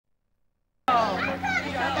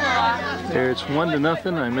There, it's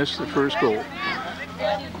 1-0. I missed the first goal.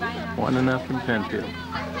 1-0 Pennfield.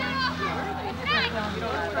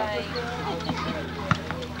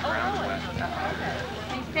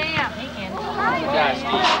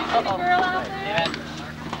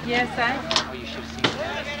 Yes, I. Oh, you should have seen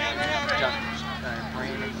that.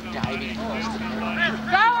 Brandon diving close to the goal.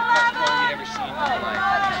 Go, Best goal you'd ever seen in your life.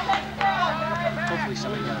 Hopefully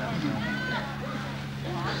somebody got it.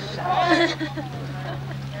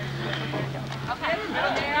 Okay.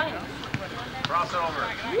 Cross over.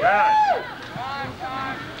 Got it.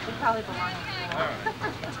 It probably belongs to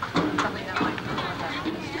somebody that might know that.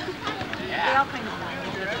 Yeah. They all kind of know.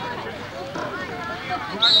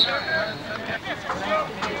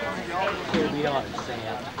 We ought to say it.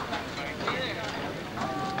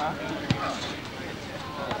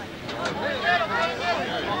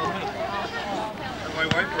 My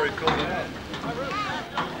wife already filled it out.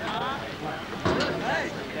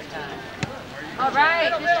 All right,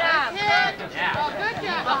 good job. Yeah. Good job.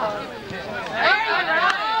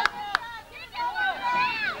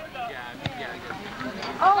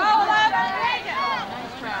 Oh,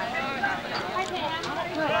 nice try.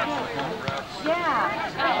 Yeah.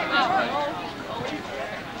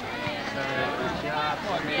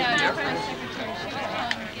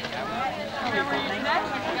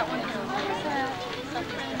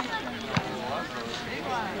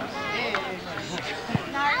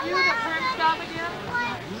 Now, are you the first job again?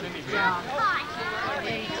 Yeah.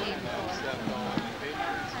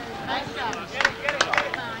 Nice job.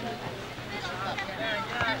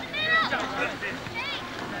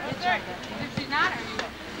 Did she not, or you?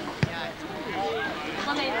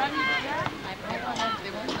 Well, they run you here?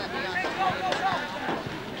 They won't let me on.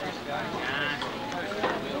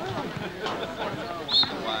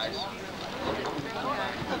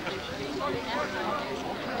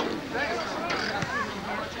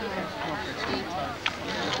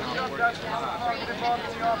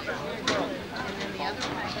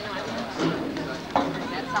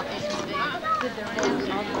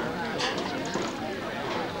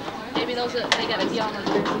 Maybe those are, they got a yellow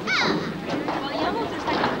jersey. Well, yellows are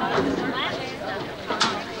second color.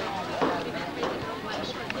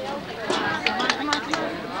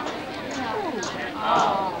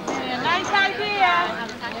 Oh, man, nice idea.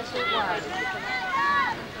 Yes, it was.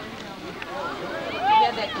 He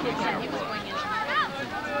had that kick out. He was going in.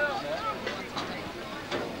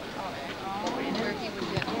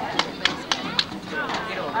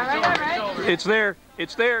 All right, all right. It's there.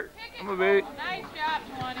 It's there. I'm a baby. Nice job,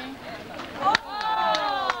 20. Oh!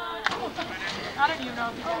 I don't even know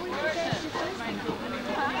if he's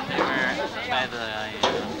They were by the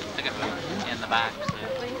ticket booth in the back. So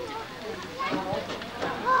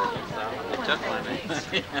they took one of it.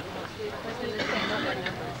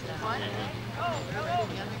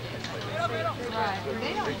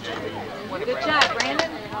 Good job,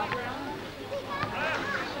 Brandon.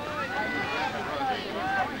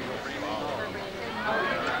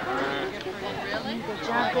 Good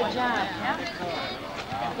job, good job.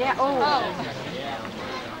 Yeah, oh.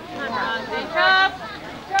 Come on, good job.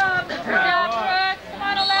 Good job, Brooks. Come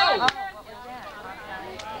on, 11.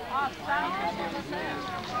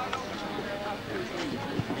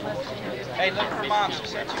 Hey, look for Mom. She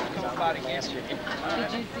said she would come about it yesterday.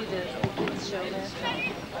 Did you see the kids show last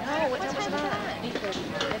night? No, what's that?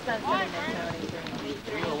 It's on Sunday night.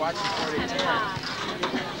 We were watching 4010.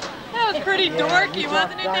 That was pretty dorky,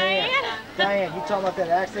 wasn't it, Diane? Diane, you talking about that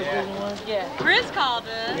access vision one? Yeah. Chris called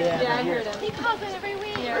it. Yeah, Yeah, I heard him. He calls it every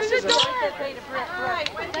week. Yeah. Who's a dork?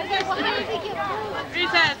 He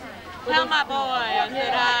says, tell my boy. I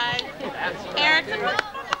said, Erickson, what's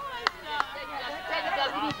my boy?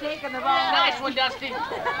 He's taking the ball. Nice one, Dusty.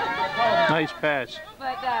 Nice pass.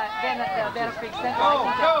 But then Battle Creek Central.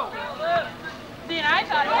 Go! See, and I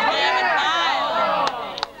thought it was David Kyle.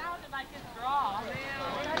 Sounded like his draw.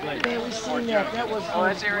 Man, we seen that. That was. Oh,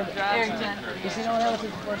 that's Aaron Johnson. You see, no, that was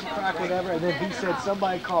a bunch of crap, whatever. And then he said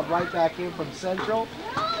somebody called right back in from Central.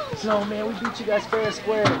 So, man, we beat you guys fair and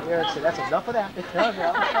square. And Eric said, that's enough of that.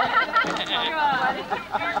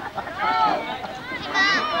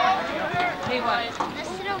 Hey, what?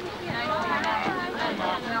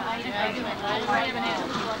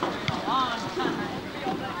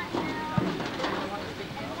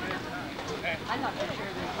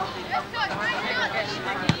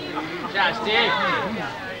 Dusty.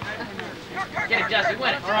 Get it, Dusty.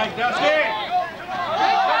 Win it. All right, Dusty.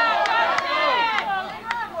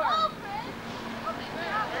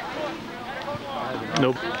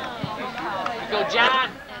 Nope. Go, John.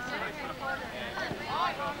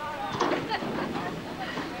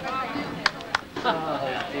 All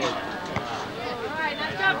right,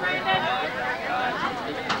 nice job, Brandon.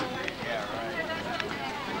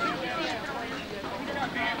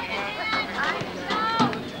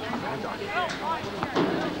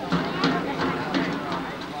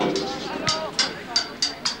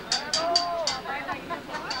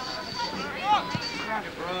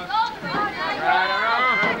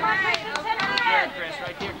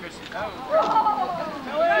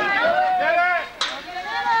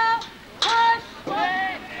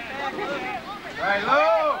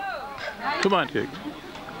 Come on, Tig.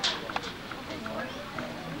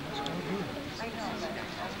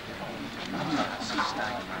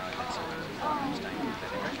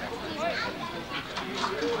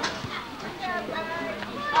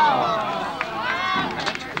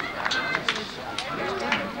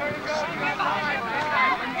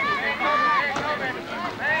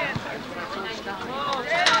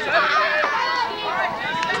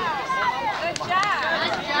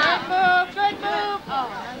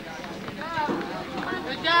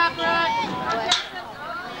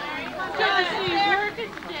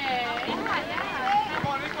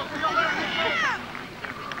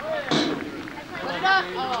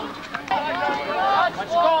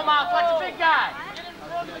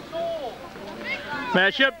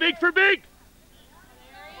 Match up big for big.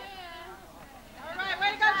 All right,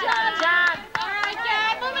 way to go, John. John. All right,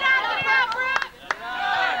 Dad, move it out to the front, Brooke.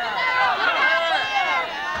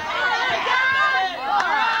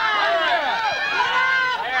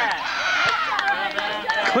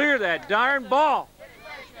 Clear that darn ball.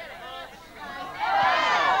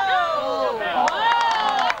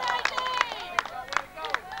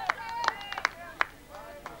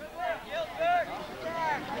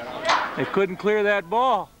 They couldn't clear that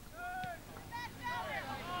ball.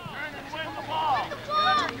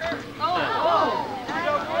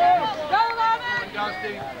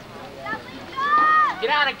 Get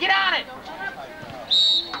on it, get on it!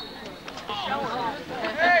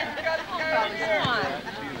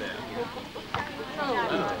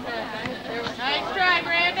 Nice try,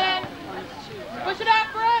 Brandon. Push it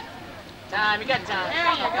up, Brooke. Time, you got time.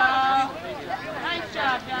 There you go. Nice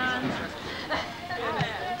job, John.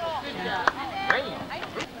 Good job. Great.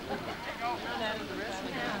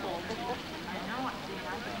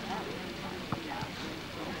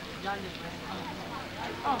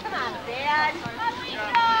 Oh, come on, Dad. Come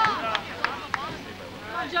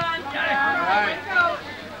on, John. All right.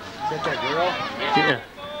 Is that girl? Yeah.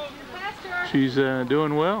 She's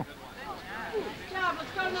doing well. Good job.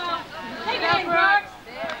 Let's go now. Take it, Brooks.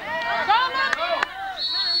 Go, look.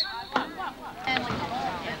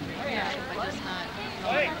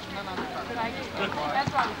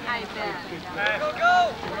 That's why I bet. Go.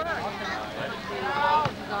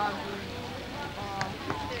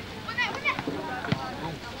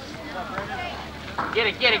 Get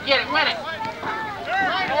it, win it!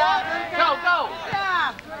 Go, go! Good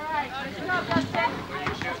job.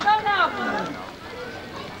 Go now.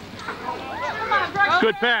 Come on, Brooks.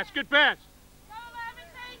 Good pass, good pass. Go, Lemon,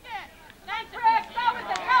 take it. Nice, Brooks. Go with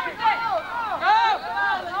it, go with it. Go.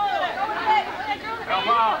 Come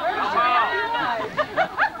on, come on.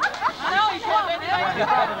 I know he's slipping.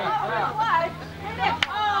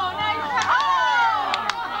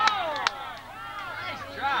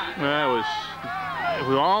 It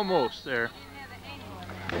was almost there.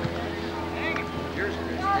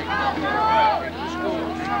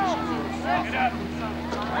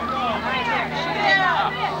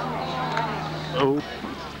 Oh.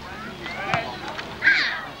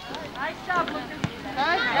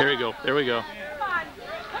 There we go. There we go.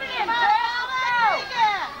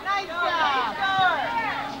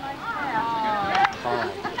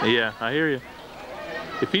 Yeah, I hear you.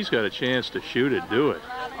 If he's got a chance to shoot it, do it.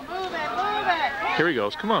 Here he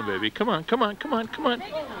goes. Come on, baby. Come on, come on, come on, come on.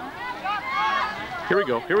 Here we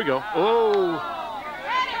go. Here we go. Oh.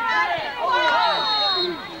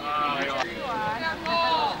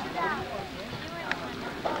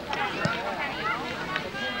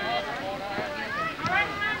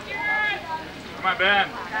 Come on, Ben.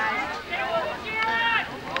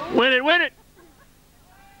 Win it, win it.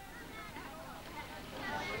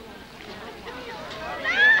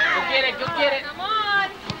 Go get it, go get it. Come on.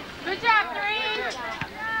 Good job, Green.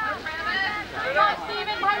 Come on,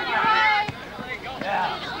 Steven. Bring your way.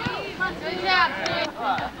 Good job, Green.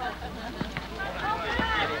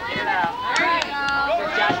 Get it out. There you go.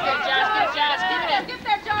 Good Josh, good Josh, good Josh. Keep it in. Get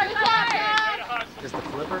there, Josh. Good job, Josh. Just the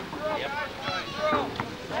flipper? Yep.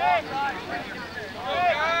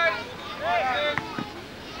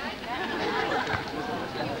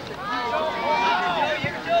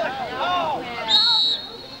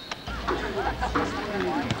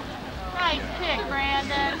 Nice kick,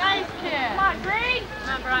 Brandon. Nice kick. Come on, Green.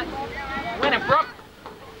 Come on, Brock. Win it, Brooke.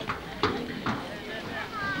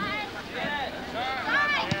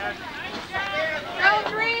 Go,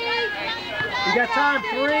 Green. You got time,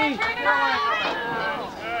 3.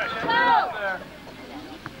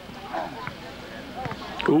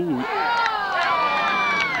 Go. Ooh.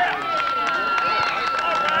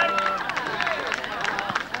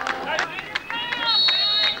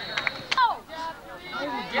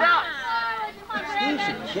 Get out. Steve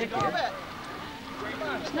should kick it.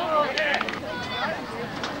 Come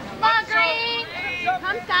on, Green.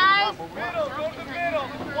 Come, guys.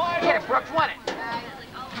 Get it, Brooks, won it.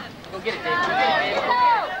 Go get it, Dave. Go get it, Dave. Go get it.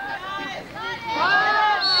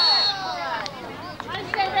 Nice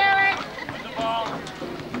save, Eric.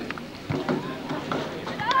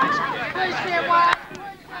 Good save, Wyatt.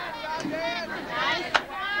 Nice.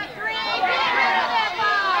 Green, get rid of that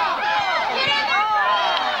ball. Get in there.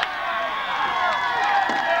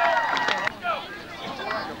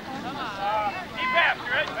 Keep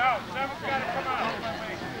after it. No, seven's got to come out.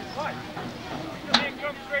 What? You can't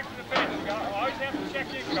come straight from the bench. You always have to check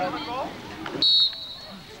in.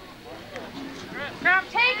 Come,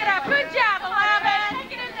 take it up. Good job, 11.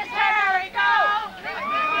 Take it in this Harry. Go.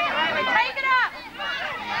 Take it up.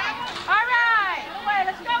 All right. Wait,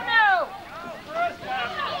 let's go now.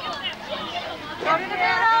 Go to the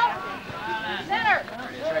middle. Center.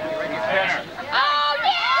 Oh, yeah!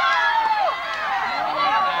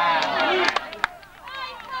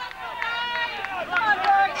 Come on,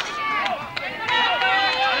 Brooks.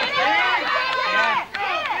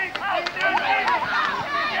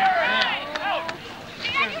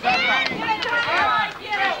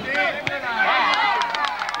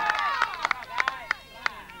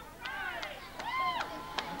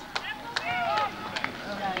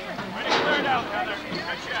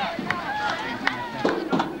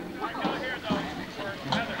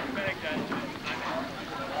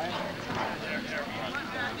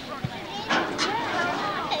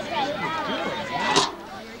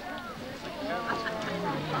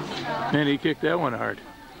 And he kicked that one hard.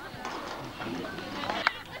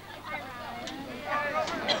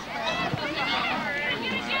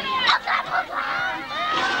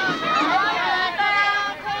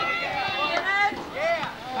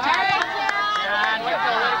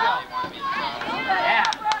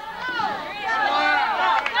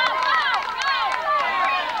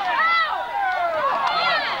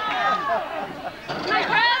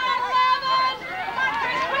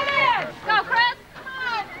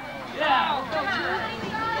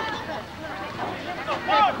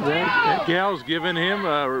 That gal's giving him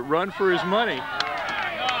a run for his money.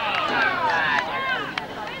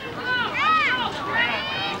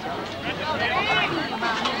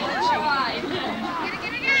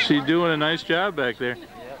 She's doing a nice job back there.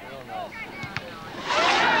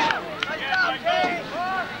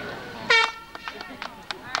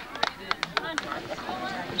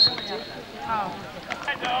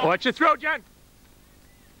 Watch your throw, John.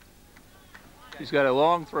 He's got a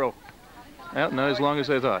long throw. Well, not as long as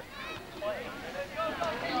I thought.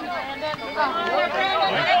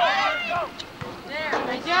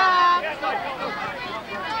 Good job. Go,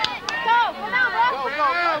 come on,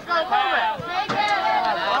 Brooks. Go, move it. Take it.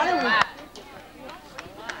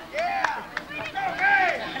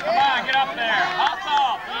 Come on, get up there.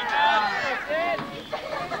 Hustle.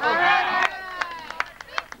 All right.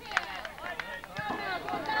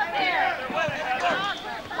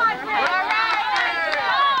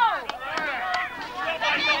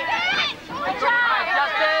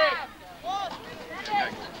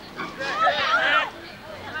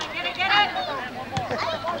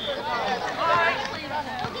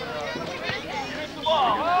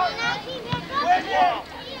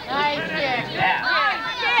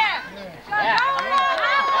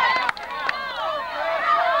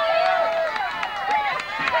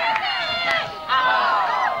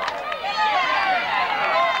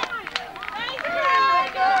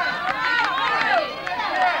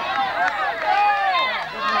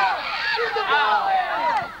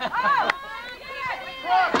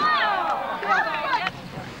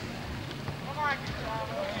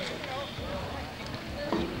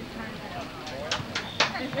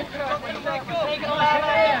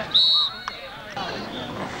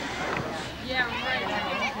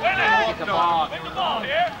 Take the ball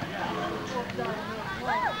here.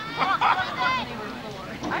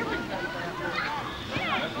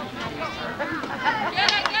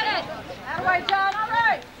 Get it. All right, John, all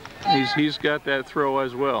right. He's got that throw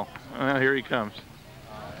as well. Here he comes.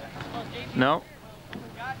 No.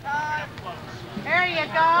 There you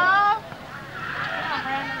go.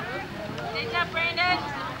 Good job, Brandon.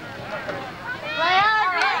 Play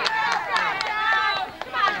hard,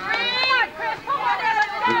 come on, Green. Chris, come on,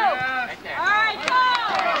 let's go. All right, go.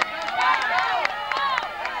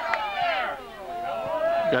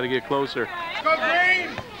 Got to get closer. Go Green.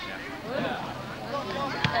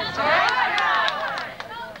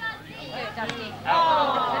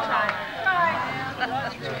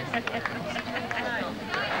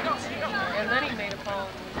 And then he made a phone.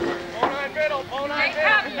 Bone middle. Bone Take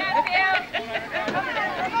up, Pennfield.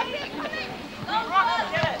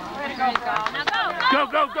 Now go, go. Go,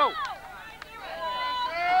 go, go.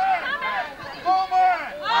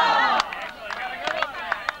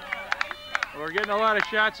 We're getting a lot of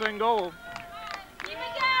shots on goal. Keep it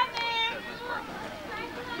down there.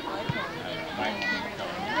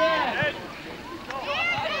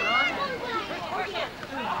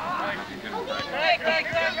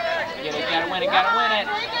 Get it, gotta win it, gotta win it.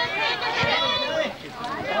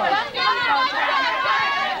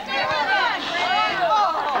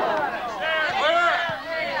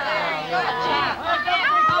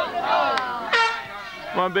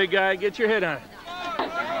 Come on, big guy, get your head on it.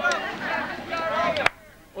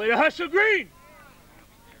 Way to hustle, Green!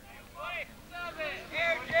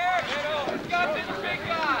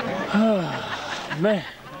 Oh, man.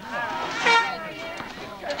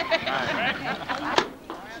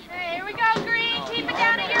 Hey, here we go, Green. Keep it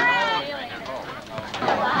down at your end.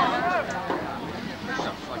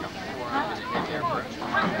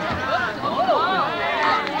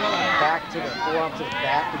 Back to the forearm to the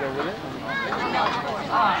back to go with it.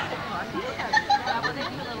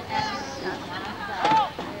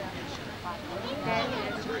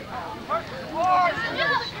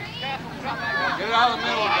 Get it out of the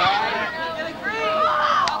middle, guys.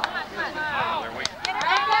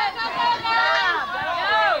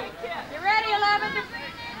 You ready, 11?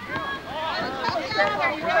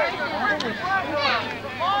 Are you ready?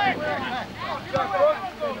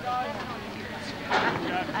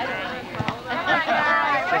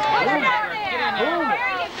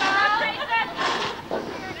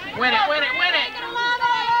 Win it, win it, win it.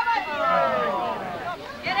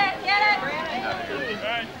 Get it, get it.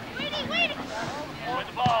 With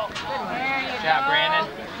the ball. Good job, Brandon.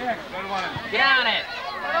 Get on it.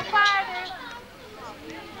 Go farther.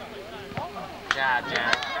 Good job,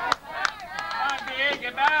 John. Come on, B.A.,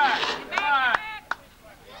 get back. Come on.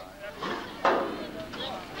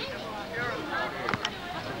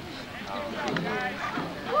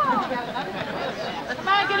 Come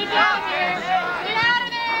on, get it down here. Get out of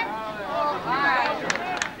there. All right.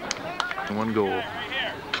 One goal.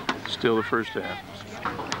 Still the first half.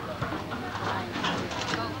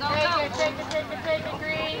 Take it,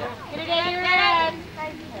 Green. Get it in your head.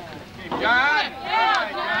 John. Yeah,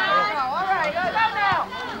 all right, go now.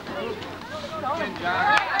 Good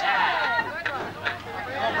job.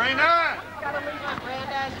 Go, Brandon.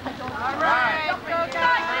 All right, go,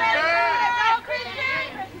 guys. Go, Christian.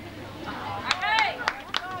 Hey.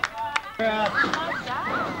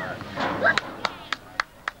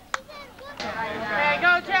 Okay,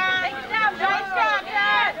 go, John. Take it down, John. Stop, John.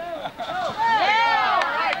 Yeah.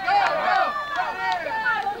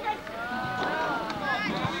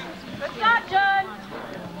 Good stop, John.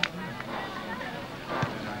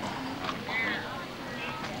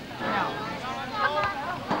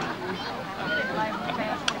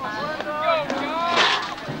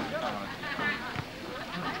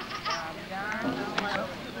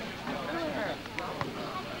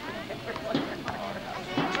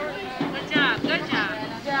 Good job, good job.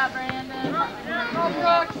 Good job, Brandon. Go,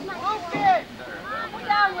 Brooks. Okay. Put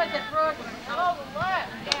down with it, Brooks. Go left.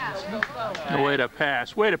 Yeah, go. Way to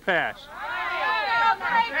pass. Way to pass.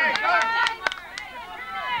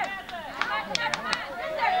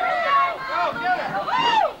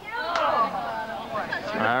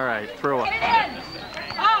 All right, throw it.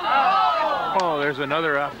 Oh, there's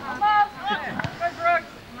another up. I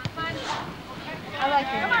like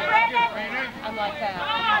that. Come on, Brandon. I like that.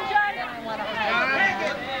 Come on, John. I want to hide.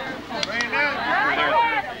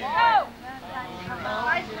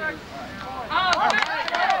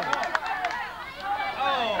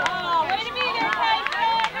 Oh, wait a minute,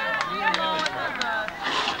 Tyson.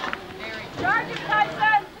 Charge it,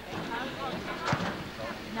 Tyson.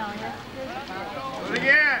 No, that's Do it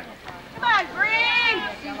again. Come on, Green.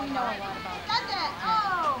 we know a lot about. Got that.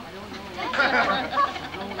 Oh.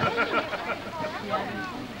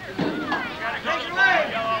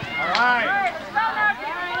 All right. Let's go now,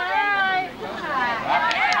 Green. All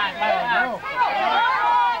right.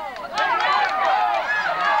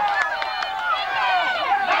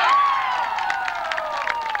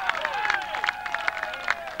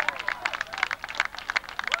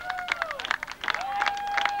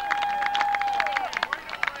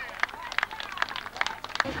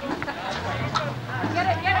 Get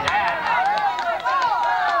it, get it.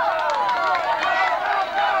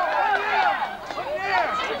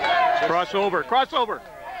 Crossover, crossover.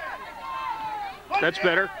 That's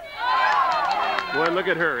better. Boy, look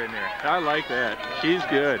at her in there. I like that. She's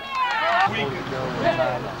good.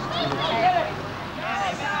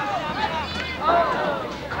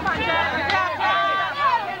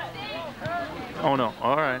 Oh no.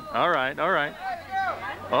 All right, all right, all right.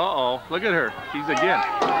 Uh-oh, look at her. She's again.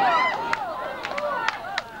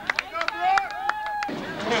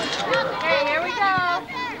 Okay, here we go.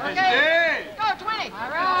 Okay. Go, 20. All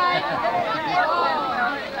right.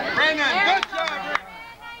 Brandon, good job.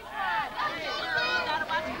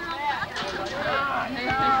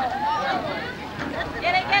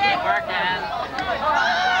 Get it, get it.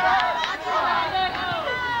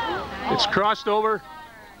 It's crossed over.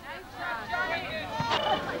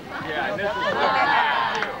 Yeah, this is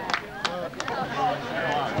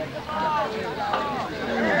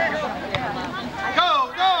Go,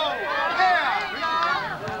 go! Yeah!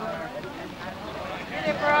 Get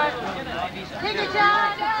it, Brooke. Take it, John.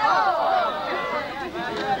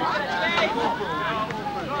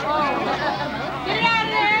 Get it out of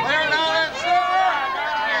there. Clear it out, that's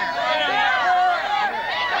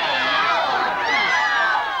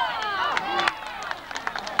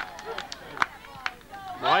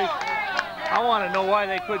Why? I want to know why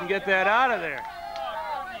they couldn't get that out of there.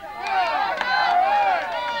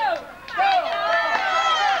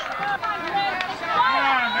 Come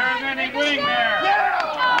on, there's any wing there.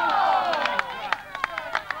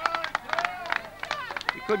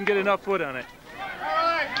 You couldn't get enough foot on it. All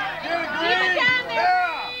right, get it, Keep it Green. down there.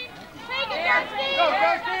 Yeah. Take it, Dusty. Go,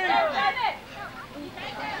 Dusty.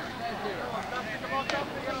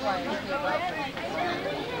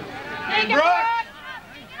 Take it, Brooke. Brooke.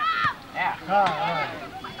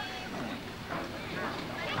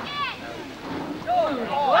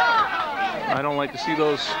 I don't like to see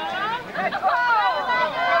those.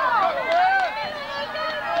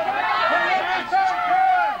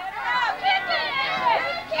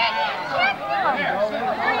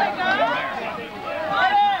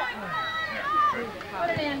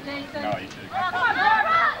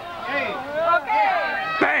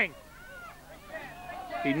 Bang!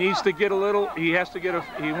 He needs to get a little, he wants to get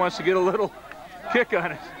a little kick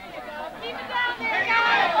on it.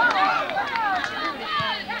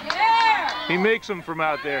 He makes them from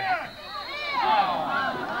out there.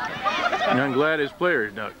 And I'm glad his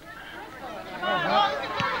players ducked.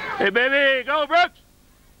 Hey, baby, go, Brooks!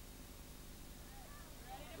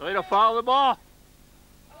 Way to follow the ball.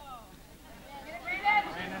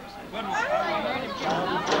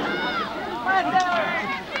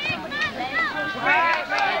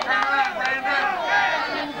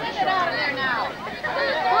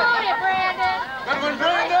 Good one,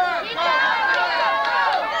 Brandon.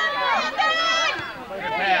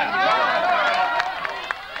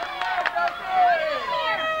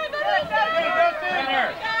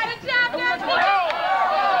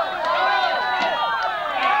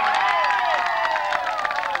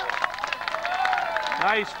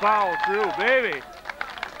 Nice foul through, baby.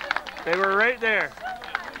 They were right there.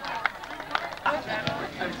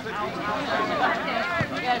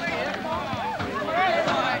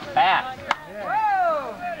 Pass.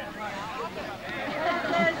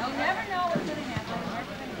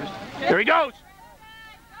 There he goes.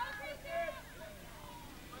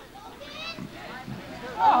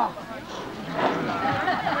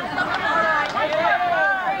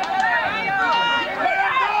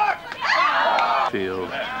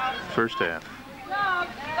 Field, first half.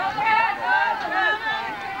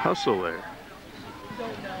 Hustle there.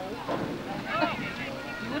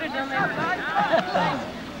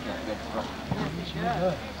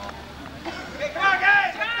 Hey, come on,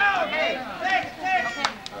 guys, let's go. Six.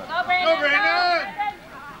 Go, Brandon.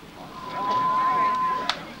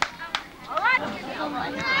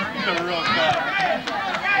 You're a real star.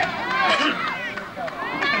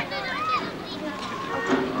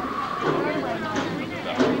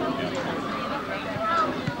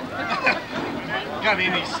 Got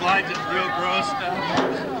any slides of real gross stuff?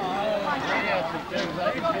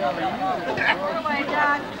 Oh my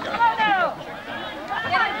God. Come on now.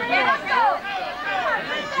 Let's go.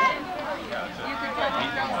 You can go.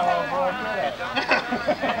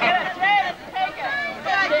 Get it, James. Take it.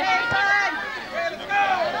 Come on, Jason. Let's go.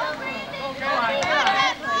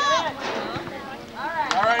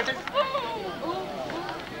 All right.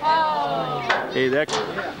 Oh. Hey, that.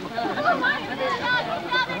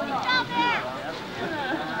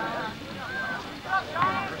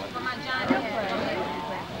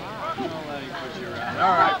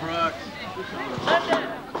 All right, Brooks.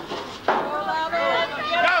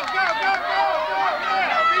 Go.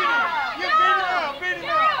 Yeah, beat him. You beat him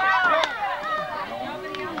up.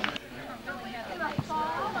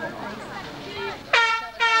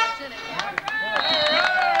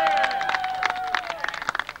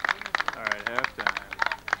 All right, halftime.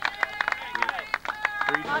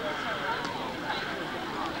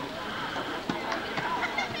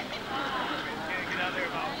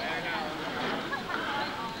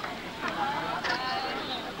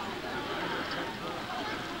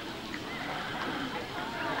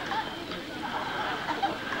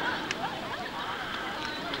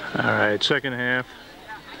 All right, second half.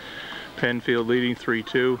 Pennfield leading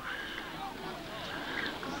 3-2.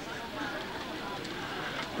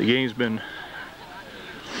 The game's been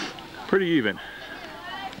pretty even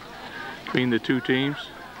between the two teams.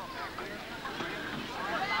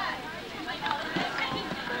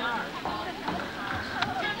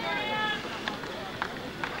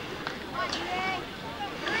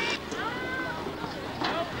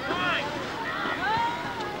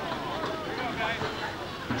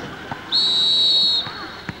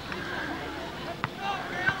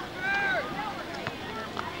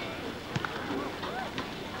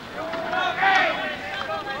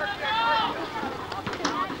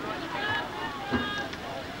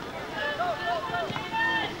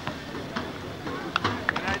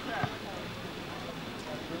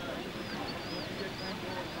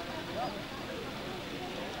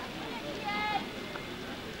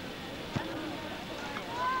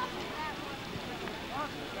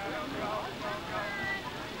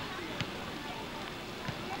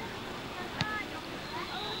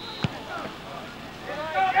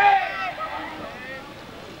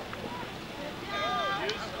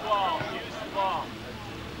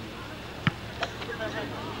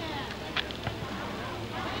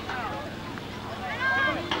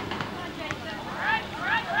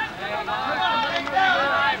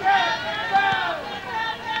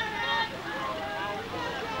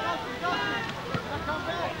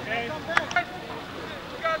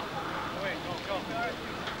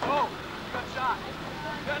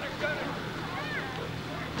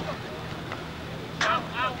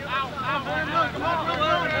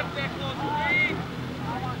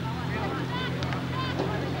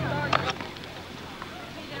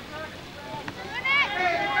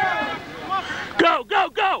 Go, go,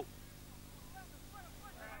 go!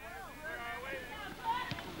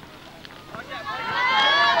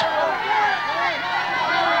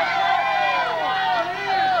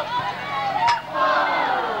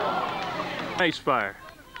 Nice fire.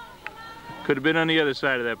 Could have been on the other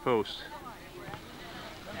side of that post.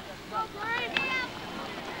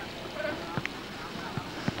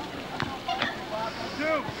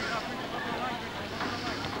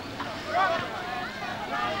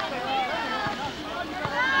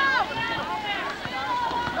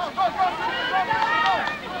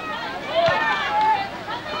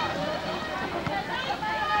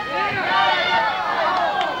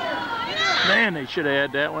 Man, they should have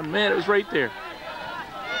had that one. Man, it was right there.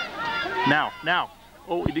 Now.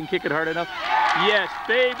 Oh, he didn't kick it hard enough. Yes,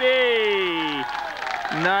 baby!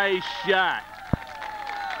 Nice shot.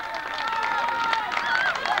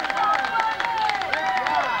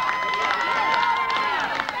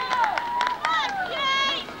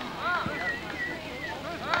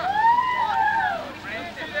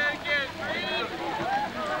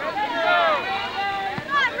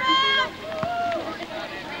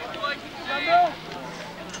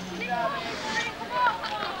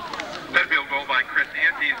 Pennfield goal by Chris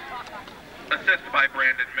Antes, assist by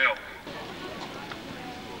Brandon Mills.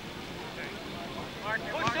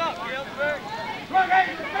 Push up, Gilbert.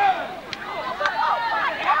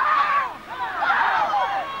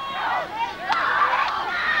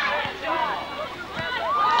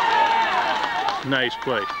 Nice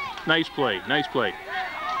play. Nice play. Nice play.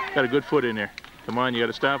 Got a good foot in there. Come on, you got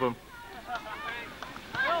to stop him.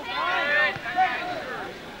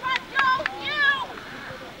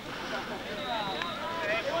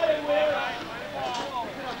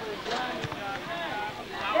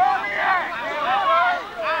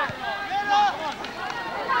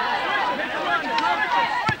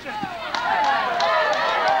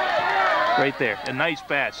 Right there. A nice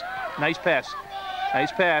pass. Nice pass.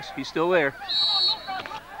 Nice pass. He's still there.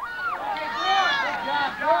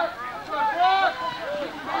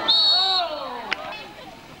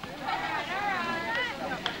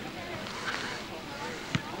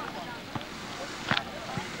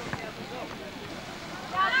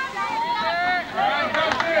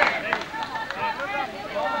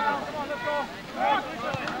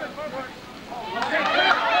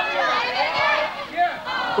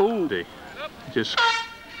 Ooh. Just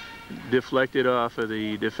deflected off of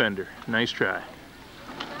the defender. Nice try.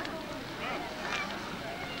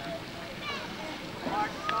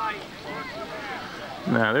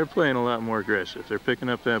 Now they're playing a lot more aggressive. They're picking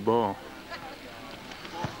up that ball.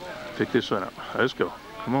 Pick this one up. Let's go.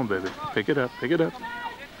 Come on, baby. Pick it up. Pick it up.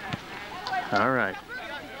 All right.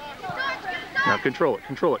 Now control it.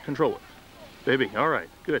 Control it. Control it. Baby. All right.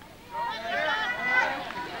 Good.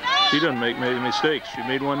 She doesn't make many mistakes. She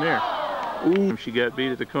made one there. Ooh, she got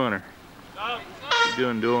beat at the corner. She's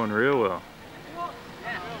doing real well.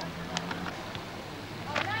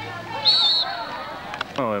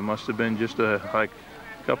 Oh, it must have been just like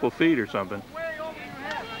a couple feet or something.